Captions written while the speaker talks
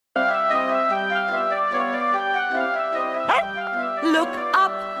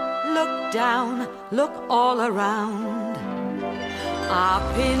down, look all around.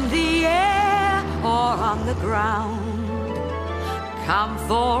 Up in the air or on the ground. Come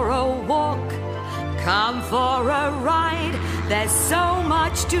for a walk, come for a ride. There's so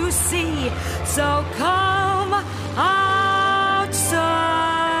much to see, so come outside.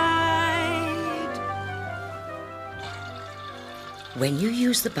 When you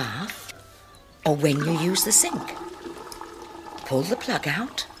use the bath or when you use the sink, pull the plug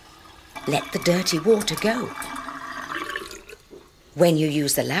out, let the dirty water go. When you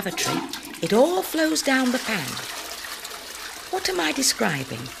use the lavatory, it all flows down the pan. What am I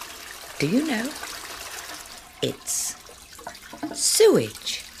describing? Do you know? It's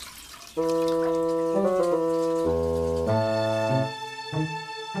sewage.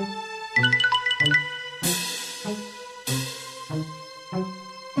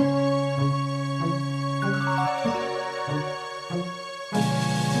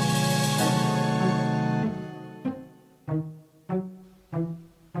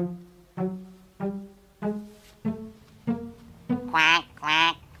 Quack,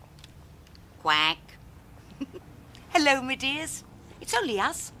 quack, quack. Hello, my dears. It's only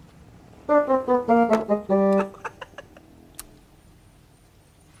us.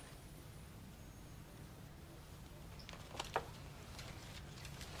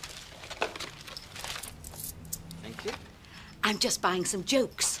 Thank you. I'm just buying some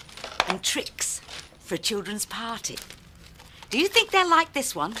jokes and tricks for a children's party. Do you think they'll like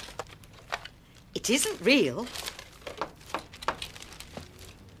this one? It isn't real.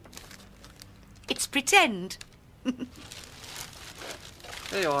 It's pretend.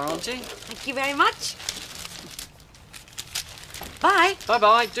 There you are, Auntie. Thank you very much. Bye.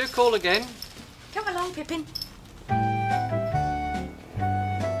 Bye-bye. Do call again. Come along, Pippin.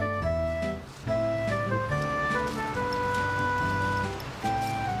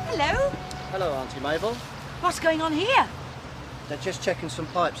 Hello. Hello, Auntie Mabel. What's going on here? They're just checking some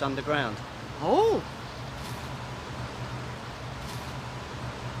pipes underground. Oh.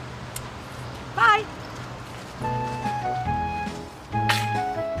 Bye.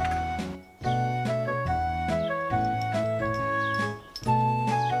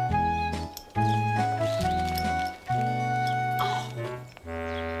 Oh.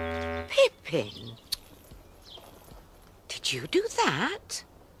 Pippin. Did you do that?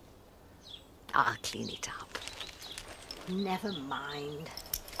 I'll clean it up. Never mind.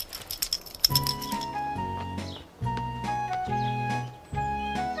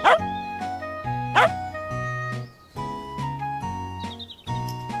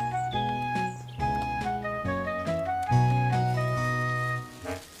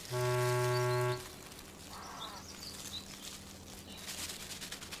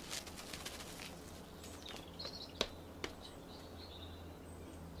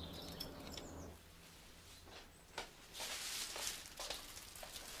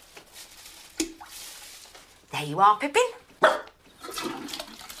 There you are, Pippin.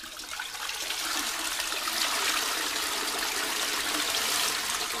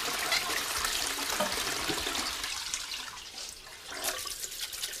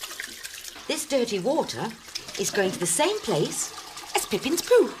 This dirty water is going to the same place as Pippin's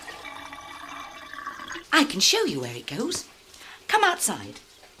poo. I can show you where it goes. Come outside.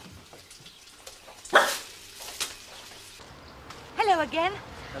 Hello again.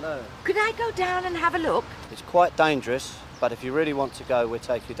 Hello. Could I go down and have a look? It's quite dangerous, but if you really want to go, we'll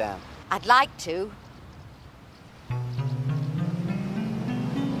take you down. I'd like to.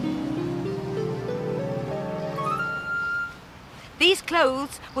 These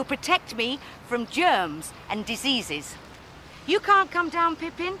clothes will protect me from germs and diseases. You can't come down,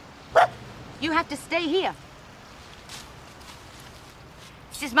 Pippin. You have to stay here.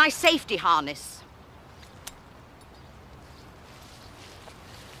 This is my safety harness.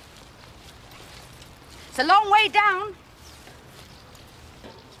 It's a long way down.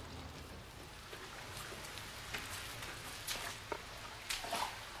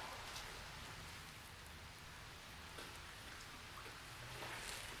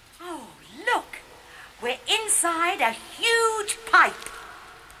 Oh, look! We're inside a huge pipe.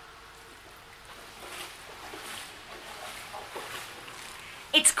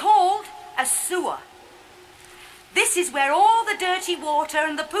 It's called a sewer. This is where all the dirty water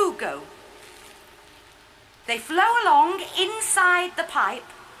and the poo go. They flow along inside the pipe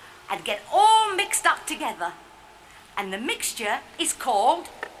and get all mixed up together. And the mixture is called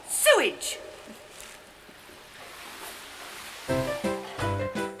sewage.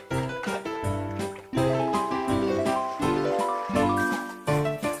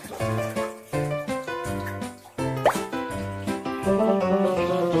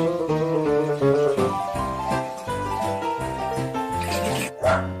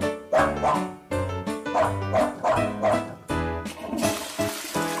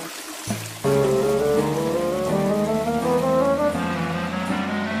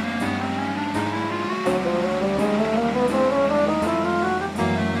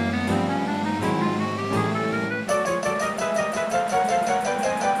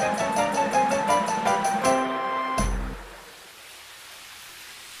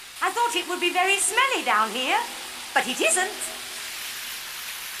 be very smelly down here, but it isn't.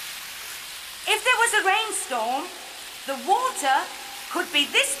 If there was a rainstorm, the water could be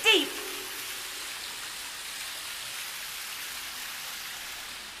this deep.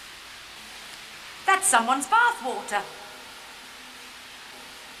 That's someone's bath water.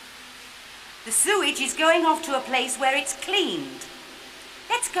 The sewage is going off to a place where it's cleaned.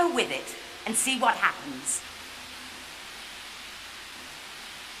 Let's go with it and see what happens.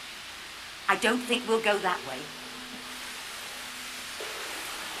 I don't think we'll go that way.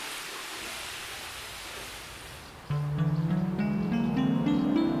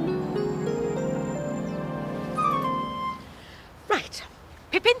 Right.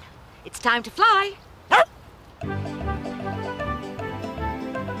 Pippin, it's time to fly.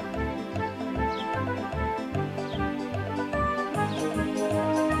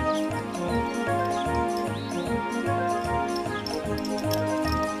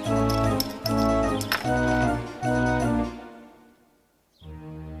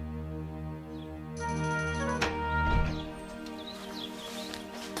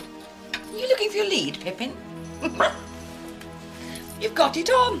 You looking for your lead, Pippin? You've got it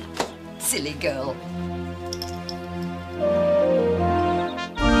on, silly girl.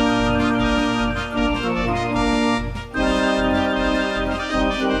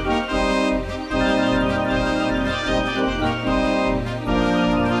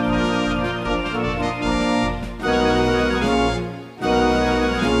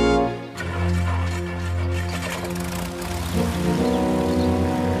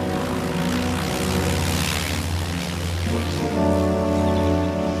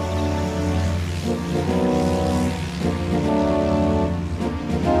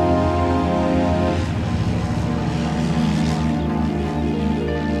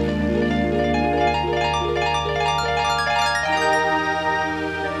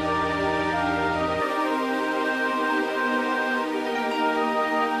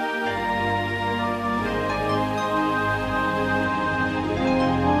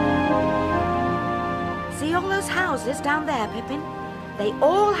 See all those houses down there, Pippin? They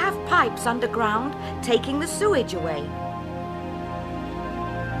all have pipes underground taking the sewage away.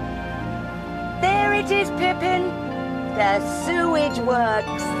 There it is, Pippin. The sewage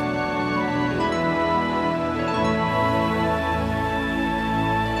works.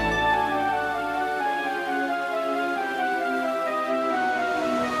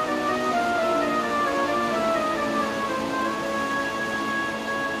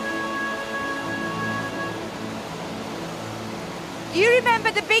 Do you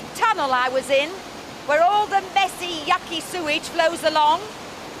remember the big tunnel I was in, where all the messy, yucky sewage flows along?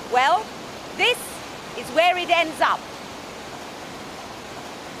 Well, this is where it ends up.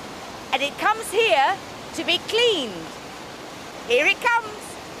 And it comes here to be cleaned. Here it comes.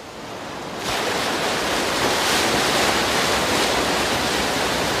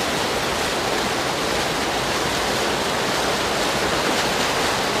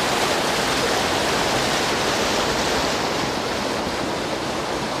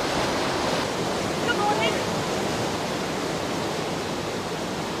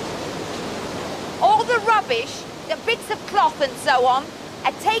 All the rubbish, the bits of cloth and so on,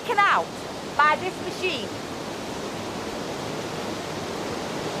 are taken out by this machine.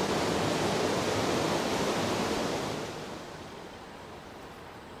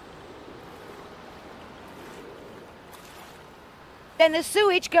 Then the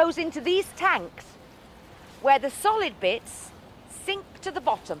sewage goes into these tanks, where the solid bits sink to the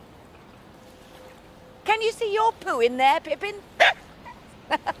bottom. Can you see your poo in there, Pippin?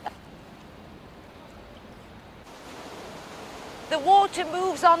 The water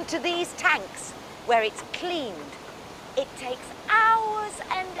moves on to these tanks where it's cleaned. It takes hours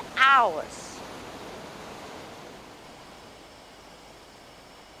and hours.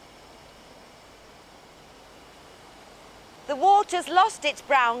 The water's lost its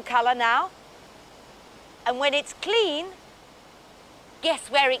brown colour now. And when it's clean,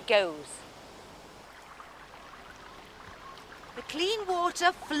 guess where it goes? The clean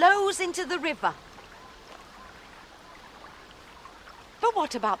water flows into the river. But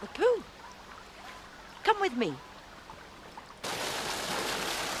what about the poo? Come with me.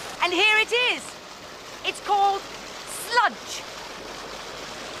 And here it is. It's called sludge.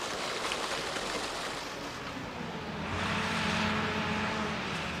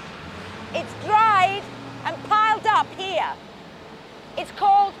 It's dried and piled up here. It's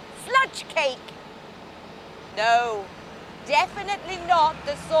called sludge cake. No, definitely not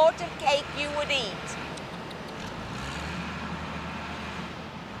the sort of cake you would eat.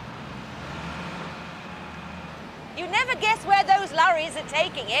 You never guess where those lorries are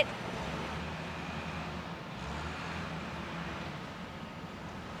taking it.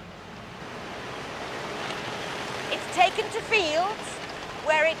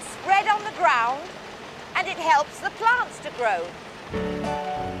 ground and it helps the plants to grow.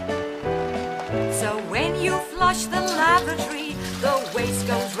 So when you flush the lavatory, the waste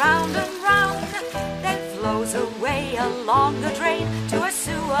goes round and round, then flows away along the drain to a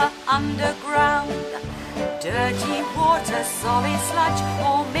sewer underground. Dirty water, solid sludge,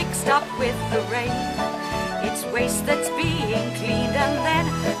 all mixed up with the rain. It's waste that's being cleaned and then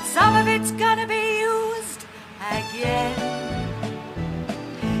some of it's gonna be used again.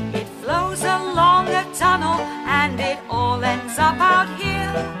 It flows along a tunnel and it all ends up out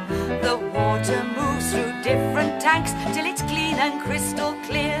here. The water moves through different tanks till it's clean and crystal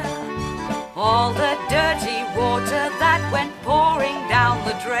clear. All the dirty water that went pouring down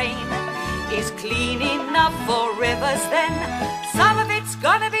the drain is clean enough for rivers then. Some of it's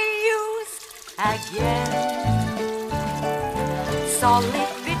gonna be used again. Solid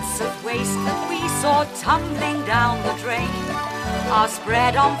bits of waste that we saw tumbling down the drain are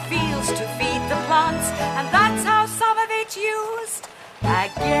spread on fields to feed the plants, and that's how some of it's used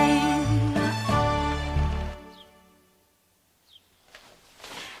again.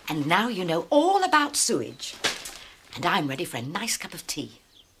 And now you know all about sewage, and I'm ready for a nice cup of tea.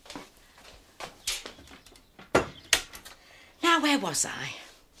 Now, where was I?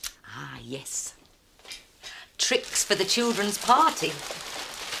 Ah, yes. Tricks for the children's party.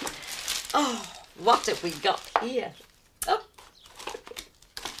 Oh, what have we got here? Oh.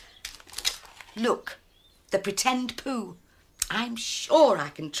 Look, the pretend poo. I'm sure I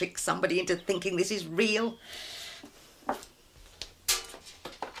can trick somebody into thinking this is real.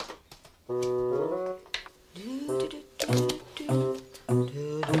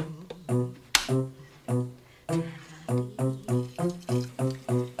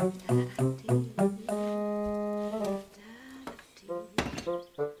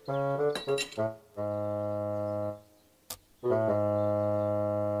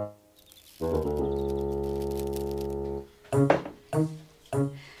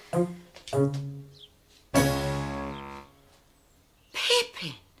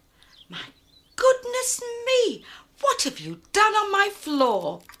 Pippin, my goodness me, what have you done on my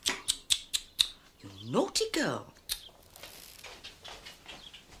floor? You naughty girl.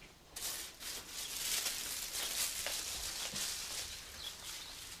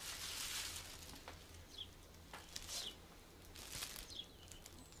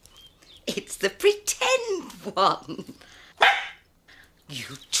 It's the pretend one.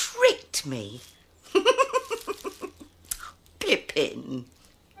 You tricked me. Pippin.